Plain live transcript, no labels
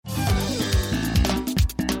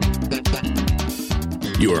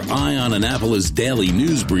Your Eye on Annapolis daily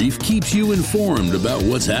news brief keeps you informed about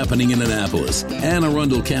what's happening in Annapolis, Anne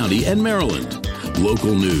Arundel County, and Maryland.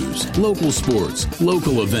 Local news, local sports,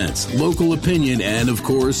 local events, local opinion, and, of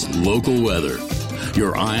course, local weather.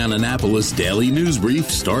 Your Eye on Annapolis daily news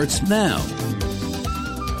brief starts now.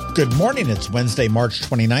 Good morning. It's Wednesday, March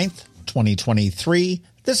 29th, 2023.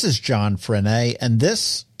 This is John Frenaye, and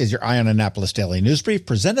this is your Eye on Annapolis daily news brief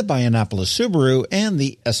presented by Annapolis Subaru and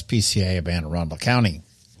the SPCA of Anne Arundel County.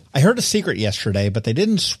 I heard a secret yesterday, but they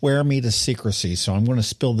didn't swear me to secrecy, so I'm going to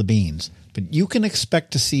spill the beans. But you can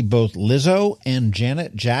expect to see both Lizzo and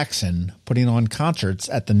Janet Jackson putting on concerts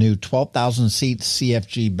at the new 12,000-seat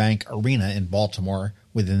CFG Bank Arena in Baltimore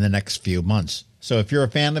within the next few months. So if you're a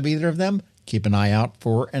fan of either of them, keep an eye out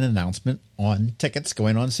for an announcement on tickets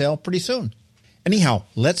going on sale pretty soon. Anyhow,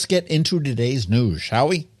 let's get into today's news, shall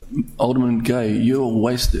we? Alderman Gay, you're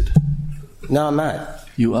wasted. No, I'm not.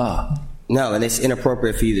 You are. No, and it's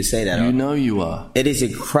inappropriate for you to say that. You know you are. It is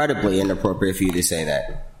incredibly inappropriate for you to say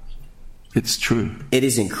that. It's true. It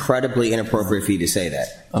is incredibly inappropriate for you to say that.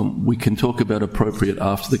 We can talk about appropriate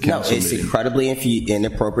after the council meeting. No, it's incredibly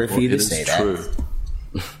inappropriate for you to say that. It is true.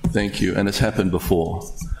 Thank you, and it's happened before.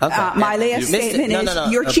 Okay. My last statement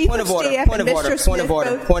is your chief of staff and Mr. Smith. Point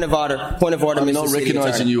of order, I'm Mr. not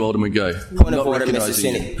recognizing you, Alderman Gay. Point of order, Mr.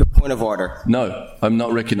 City. Point of order. No, I'm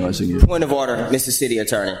not recognizing you. Point of order, Mr. City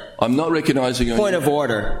Attorney. I'm not recognizing you. Point of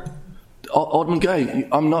order. Alderman Gay,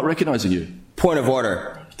 I'm not recognizing you. Point of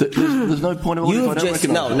order. There's no point of order if I don't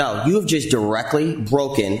recognize you. No, you have just directly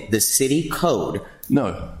broken the city code.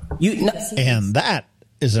 No. And that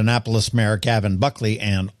is Annapolis Mayor Gavin Buckley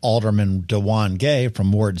and Alderman DeJuan Gay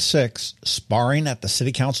from Ward 6 sparring at the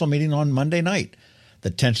City Council meeting on Monday night.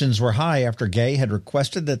 The tensions were high after Gay had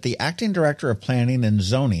requested that the acting director of planning and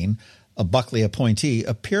zoning, a Buckley appointee,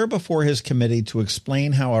 appear before his committee to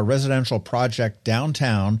explain how a residential project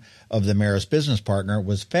downtown of the mayor's business partner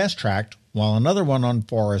was fast-tracked while another one on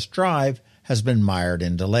Forest Drive has been mired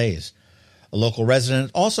in delays. A local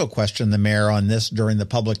resident also questioned the mayor on this during the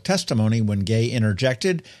public testimony when Gay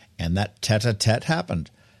interjected, and that tete-a-tete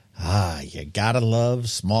happened. You gotta love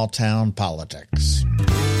small-town politics.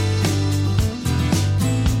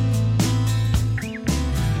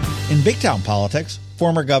 In big-town politics,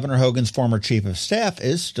 former Governor Hogan's former chief of staff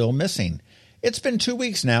is still missing. It's been 2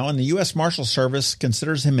 weeks now, and the U.S. Marshal Service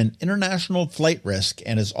considers him an international flight risk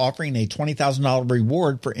and is offering a $20,000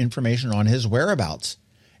 reward for information on his whereabouts.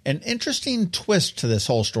 An interesting twist to this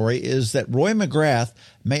whole story is that Roy McGrath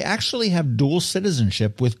may actually have dual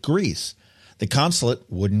citizenship with Greece. The consulate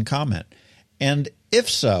wouldn't comment. And if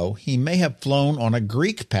so, he may have flown on a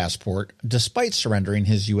Greek passport despite surrendering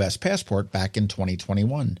his U.S. passport back in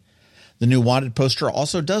 2021. The new wanted poster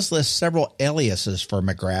also does list several aliases for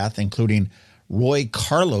McGrath, including Roy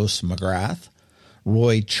Carlos McGrath,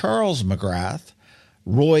 Roy Charles McGrath,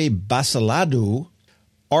 Roy Basiladou,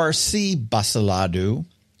 R.C. Basiladou,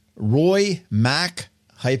 Roy Mac-Grath,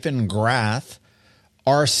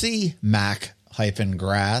 R.C.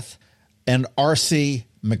 Mac-Grath, and R.C.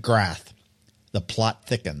 McGrath. The plot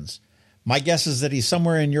thickens. My guess is that he's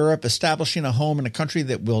somewhere in Europe establishing a home in a country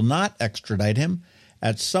that will not extradite him.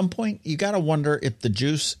 At some point, you got to wonder if the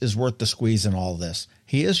juice is worth the squeeze in all this.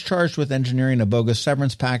 He is charged with engineering a bogus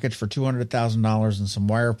severance package for $200,000 and some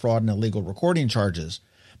wire fraud and illegal recording charges.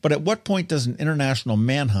 But at what point does an international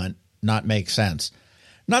manhunt not make sense?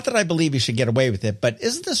 Not that I believe he should get away with it, but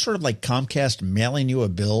isn't this sort of like Comcast mailing you a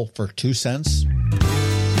bill for 2 cents?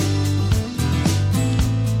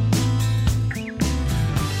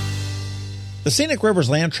 The Scenic Rivers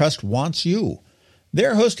Land Trust wants you.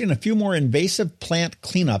 They're hosting a few more invasive plant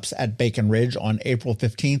cleanups at Bacon Ridge on April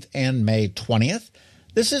 15th and May 20th.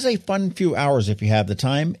 This is a fun few hours if you have the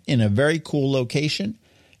time in a very cool location.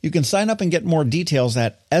 You can sign up and get more details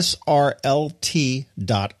at srlt.org.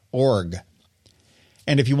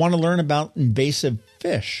 And if you want to learn about invasive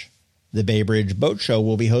fish, the Bay Bridge Boat Show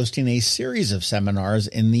will be hosting a series of seminars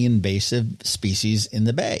in the invasive species in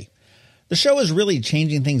the Bay. The show is really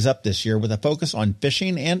changing things up this year with a focus on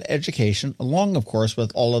fishing and education, along, of course,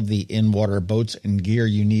 with all of the in-water boats and gear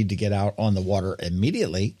you need to get out on the water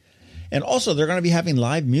immediately. And also, they're going to be having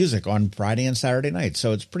live music on Friday and Saturday nights,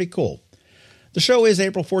 so it's pretty cool. The show is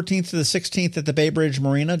April 14th to the 16th at the Bay Bridge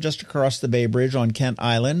Marina, just across the Bay Bridge on Kent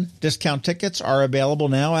Island. Discount tickets are available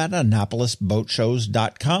now at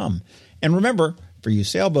AnnapolisBoatShows.com. And remember, for you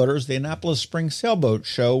sailboaters, the Annapolis Spring Sailboat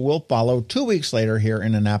Show will follow 2 weeks later here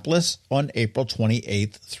in Annapolis on April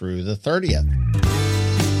 28th through the 30th.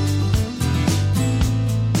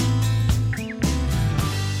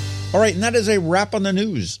 All right, and that is a wrap on the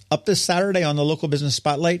news. Up this Saturday on the Local Business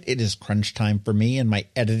Spotlight, it is crunch time for me and my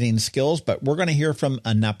editing skills, but we're going to hear from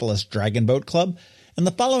Annapolis Dragon Boat Club. And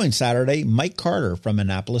the following Saturday, Mike Carter from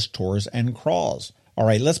Annapolis Tours and Crawls. All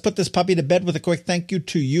right, let's put this puppy to bed with a quick thank you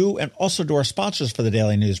to you and also to our sponsors for the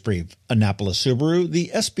Daily News Brief: Annapolis Subaru, the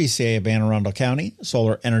SPCA of Anne Arundel County,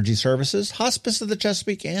 Solar Energy Services, Hospice of the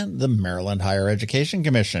Chesapeake, and the Maryland Higher Education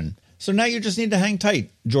Commission. So now you just need to hang tight.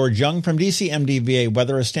 George Young from DCMDVA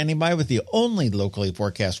Weather is standing by with the only locally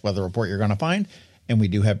forecast weather report you're going to find. And we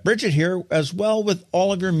do have Bridget here as well with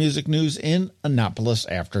all of your music news in Annapolis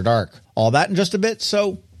After Dark. All that in just a bit,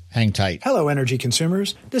 so hang tight. Hello, energy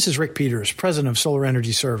consumers. This is Rick Peters, president of Solar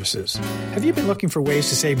Energy Services. Have you been looking for ways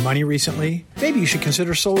to save money recently? Maybe you should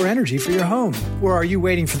consider solar energy for your home. Or are you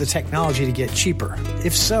waiting for the technology to get cheaper?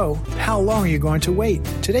 If so, how long are you going to wait?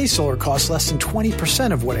 Today's solar costs less than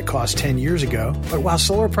 20% of what it cost 10 years ago. But while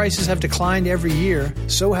solar prices have declined every year,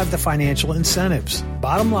 so have the financial incentives.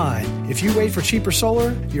 Bottom line, if you wait for cheaper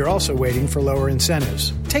solar, you're also waiting for lower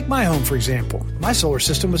incentives. Take my home, for example. My solar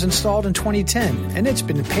system was installed in 2010, and it's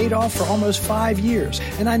been paid off for almost 5 years,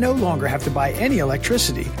 and I no longer have to buy any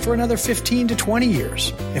electricity for another 15 to 20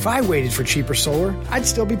 years. If I waited for cheaper solar, I'd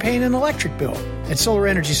still be paying an electric bill. At Solar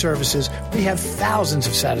Energy Services, we have thousands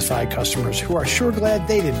of satisfied customers who are sure glad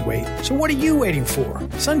they didn't wait. So what are you waiting for?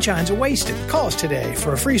 Sunshine's a wasted. Call us today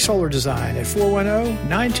for a free solar design at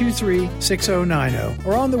 410-923-6090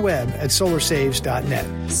 or on the web at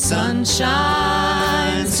solarsaves.net.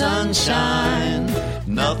 Sunshine, sunshine,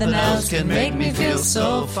 nothing else can make me feel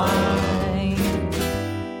so fine.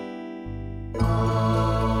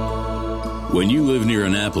 When you live near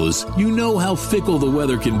Annapolis, you know how fickle the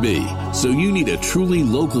weather can be. So you need a truly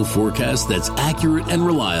local forecast that's accurate and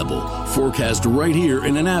reliable. Forecast right here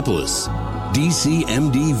in Annapolis.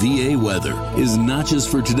 DCMDVA Weather is not just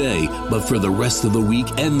for today, but for the rest of the week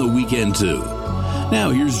and the weekend too. Now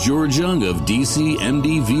here's George Young of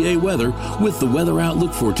DCMDVA Weather with the weather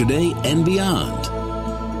outlook for today and beyond.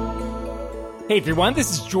 Hey everyone,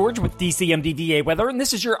 this is George with DCMDVA Weather, and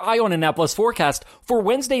this is your Eye on Annapolis forecast for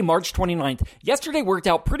Wednesday, March 29th. Yesterday worked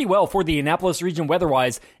out pretty well for the Annapolis region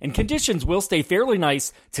weather-wise, and conditions will stay fairly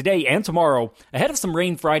nice today and tomorrow, ahead of some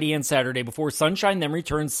rain Friday and Saturday before sunshine then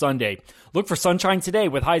returns Sunday. Look for sunshine today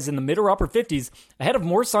with highs in the mid or upper 50s, ahead of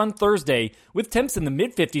more sun Thursday with temps in the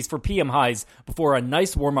mid-50s for PM highs before a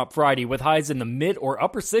nice warm-up Friday with highs in the mid or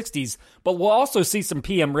upper 60s, but we'll also see some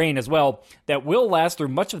PM rain as well that will last through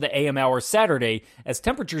much of the AM hours Saturday as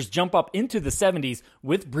temperatures jump up into the 70s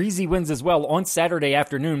with breezy winds as well on Saturday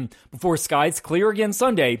afternoon before skies clear again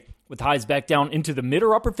Sunday with highs back down into the mid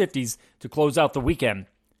or upper 50s to close out the weekend.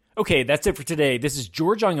 Okay, that's it for today. This is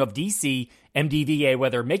George Young of DCMDVA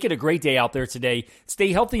Weather. Make it a great day out there today.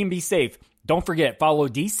 Stay healthy and be safe. Don't forget, follow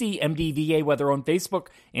DCMDVA Weather on Facebook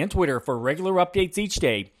and Twitter for regular updates each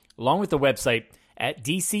day, along with the website at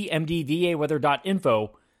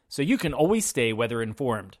dcmdvaweather.info so you can always stay weather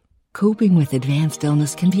informed. Coping with advanced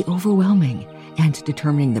illness can be overwhelming, and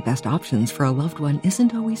determining the best options for a loved one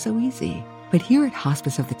isn't always so easy. But here at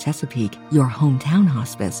Hospice of the Chesapeake, your hometown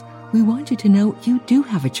hospice, we want you to know you do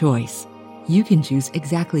have a choice. You can choose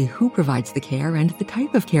exactly who provides the care and the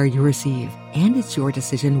type of care you receive, and it's your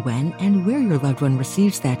decision when and where your loved one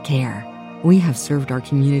receives that care. We have served our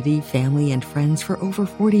community, family, and friends for over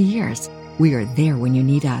 40 years. We are there when you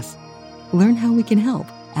need us. Learn how we can help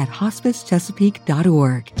at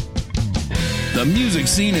hospicechesapeake.org. The music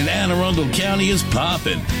scene in Anne Arundel County is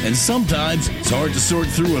popping, and sometimes it's hard to sort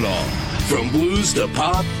through it all. From blues to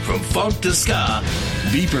pop, from funk to ska,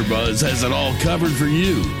 Beeper Buzz has it all covered for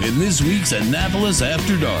you in this week's Annapolis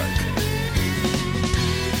After Dark.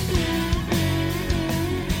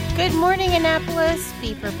 Good morning, Annapolis.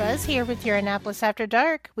 Beeper Buzz here with your Annapolis After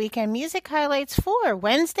Dark weekend music highlights for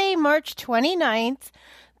Wednesday, March 29th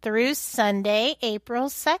through Sunday, April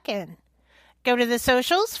 2nd. Go to the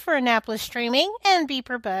socials for Annapolis Streaming and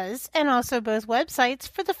Beeper Buzz, and also both websites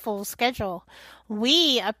for the full schedule.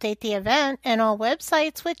 We update the event and all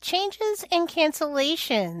websites with changes and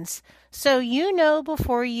cancellations, so you know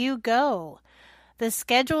before you go. The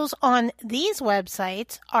schedules on these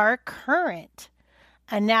websites are current: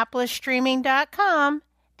 AnnapolisStreaming.com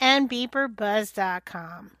and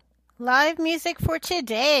BeeperBuzz.com. Live music for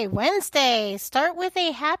today, Wednesday. Start with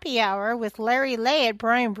a happy hour with Larry Lay at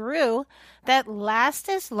Brian Brew that lasts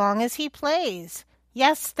as long as he plays.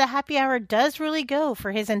 Yes, the happy hour does really go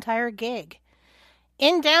for his entire gig.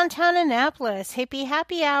 In downtown Annapolis, Hippie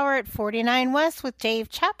Happy Hour at 49 West with Dave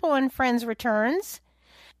Chappell and Friends returns.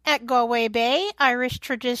 At Galway Bay, Irish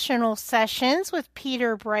Traditional Sessions with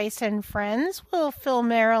Peter Bryce and Friends will fill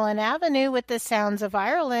Maryland Avenue with the sounds of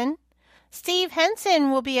Ireland. Steve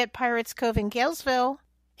Henson will be at Pirates Cove in Galesville.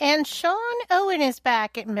 And Sean Owen is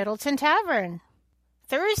back at Middleton Tavern.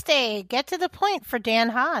 Thursday, Get to the Point for Dan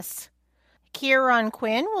Haas. Kieran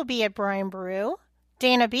Quinn will be at Brian Brew.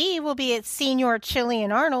 Dana B will be at Senior Chili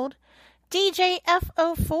and Arnold. DJ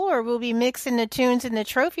F04 will be mixing the tunes in the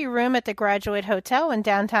trophy room at the Graduate Hotel in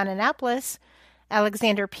downtown Annapolis.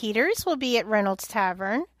 Alexander Peters will be at Reynolds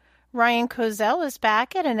Tavern. Ryan Kozel is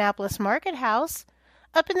back at Annapolis Market House.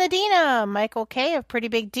 Up in the Dina, Michael K. of Pretty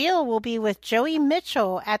Big Deal will be with Joey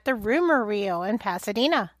Mitchell at the Rumor Reel in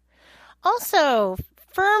Pasadena. Also,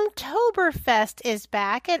 Firmtoberfest is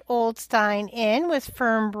back at Old Stein Inn with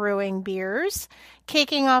Firm Brewing Beers.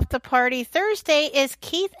 Kicking off the party Thursday is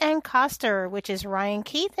Keith and Coster, which is Ryan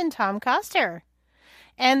Keith and Tom Coster.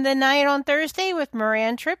 And the night on Thursday with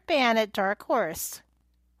Moran Trip Band at Dark Horse.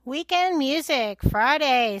 Weekend music,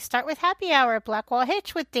 Friday. Start with Happy Hour at Blackwall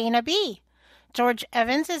Hitch with Dana B. George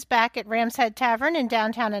Evans is back at Ram's Head Tavern in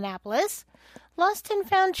downtown Annapolis. Lost and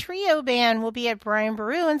Found Trio Band will be at Brian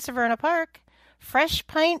Baru in Severna Park. Fresh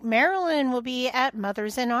Pint Maryland will be at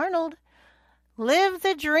Mother's in Arnold. Live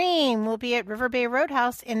the Dream will be at River Bay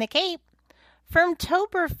Roadhouse in the Cape.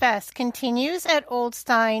 Firmtoberfest continues at Old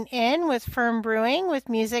Stein Inn with Firm Brewing with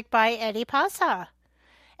music by Eddie Pasa.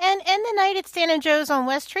 And end the night at Stan & Joe's on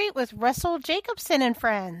West Street with Russell Jacobson and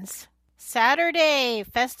friends. Saturday,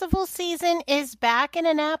 festival season is back in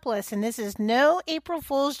Annapolis, and this is no April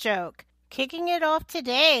Fool's joke. Kicking it off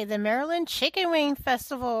today, the Maryland Chicken Wing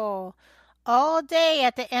Festival. All day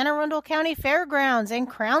at the Anne Arundel County Fairgrounds in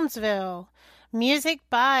Crownsville. Music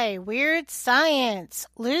by Weird Science,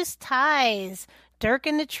 Loose Ties, Dirk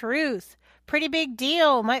and the Truth, Pretty Big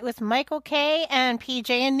Deal, with Michael K. and PJ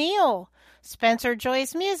and Neil, Spencer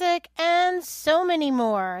Joyce Music, and so many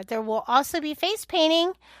more. There will also be face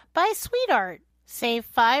painting by Sweetart. Save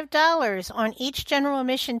 $5 on each general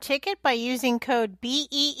admission ticket by using code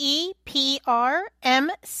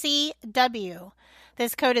BEEPRMCW.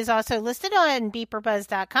 This code is also listed on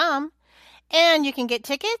beeperbuzz.com, and you can get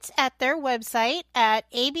tickets at their website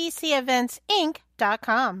at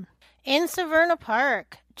abceventsinc.com. In Severna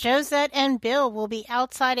Park, Josette and Bill will be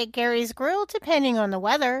outside at Gary's Grill depending on the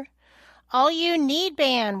weather. All You Need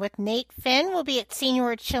Band with Nate Finn will be at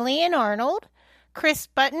Senior Chili in Arnold. Chris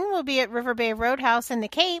Button will be at River Bay Roadhouse in the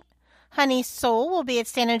Cape. Honey Soul will be at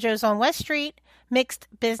Stan & Joe's on West Street. Mixed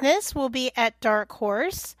Business will be at Dark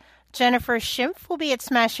Horse. Jennifer Schimpf will be at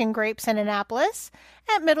Smashing Grapes in Annapolis.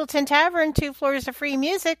 At Middleton Tavern, 2 floors of free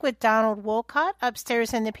music with Donald Wolcott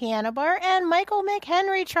upstairs in the piano bar and Michael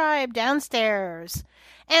McHenry Tribe downstairs.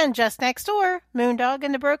 And just next door, Moondog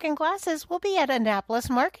and the Broken Glasses will be at Annapolis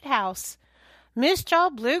Market House. Moose Jaw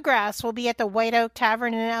Bluegrass will be at the White Oak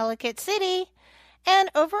Tavern in Ellicott City. And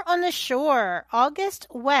over on the shore, August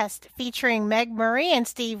West featuring Meg Murray and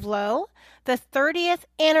Steve Lowe. The 30th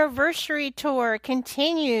anniversary tour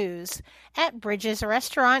continues at Bridges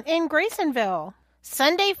Restaurant in Graysonville.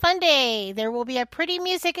 Sunday Fun Day. There will be a Pretty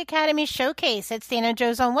Music Academy showcase at Stan &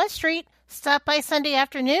 Joe's on West Street. Stop by Sunday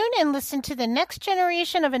afternoon and listen to the next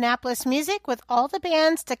generation of Annapolis music with all the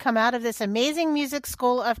bands to come out of this amazing music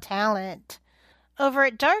school of talent. Over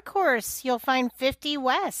at Dark Horse, you'll find 50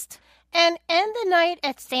 West. And end the night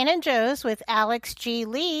at Stan & Joe's with Alex G.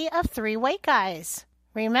 Lee of Three White Guys.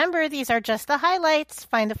 Remember, these are just the highlights.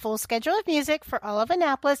 Find the full schedule of music for all of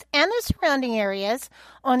Annapolis and the surrounding areas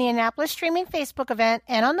on the Annapolis Streaming Facebook event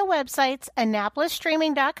and on the websites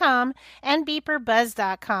AnnapolisStreaming.com and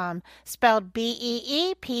BeeperBuzz.com, spelled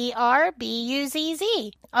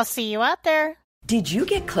BeePrbuzz. I'll see you out there. Did you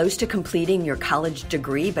get close to completing your college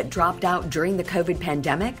degree but dropped out during the COVID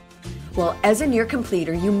pandemic? Well, as a near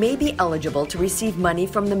completer, you may be eligible to receive money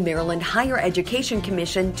from the Maryland Higher Education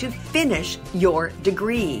Commission to finish your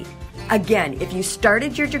degree. Again, if you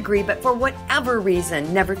started your degree but for whatever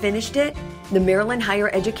reason never finished it, the Maryland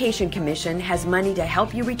Higher Education Commission has money to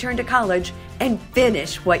help you return to college and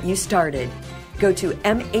finish what you started. Go to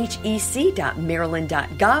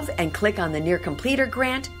mhec.maryland.gov and click on the Near Completer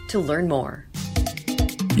grant to learn more.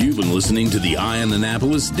 You've been listening to the Eye on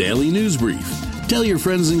Annapolis Daily News Brief. Tell your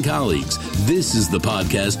friends and colleagues, this is the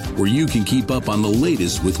podcast where you can keep up on the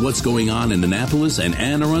latest with what's going on in Annapolis and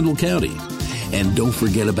Anne Arundel County. And don't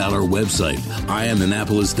forget about our website,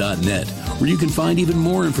 eyeonannapolis.net, where you can find even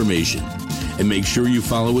more information. And make sure you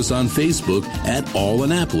follow us on Facebook at All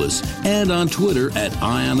Annapolis and on Twitter at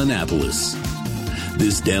Eye on Annapolis.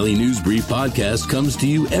 This Daily News Brief podcast comes to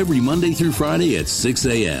you every Monday through Friday at 6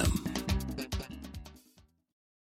 a.m.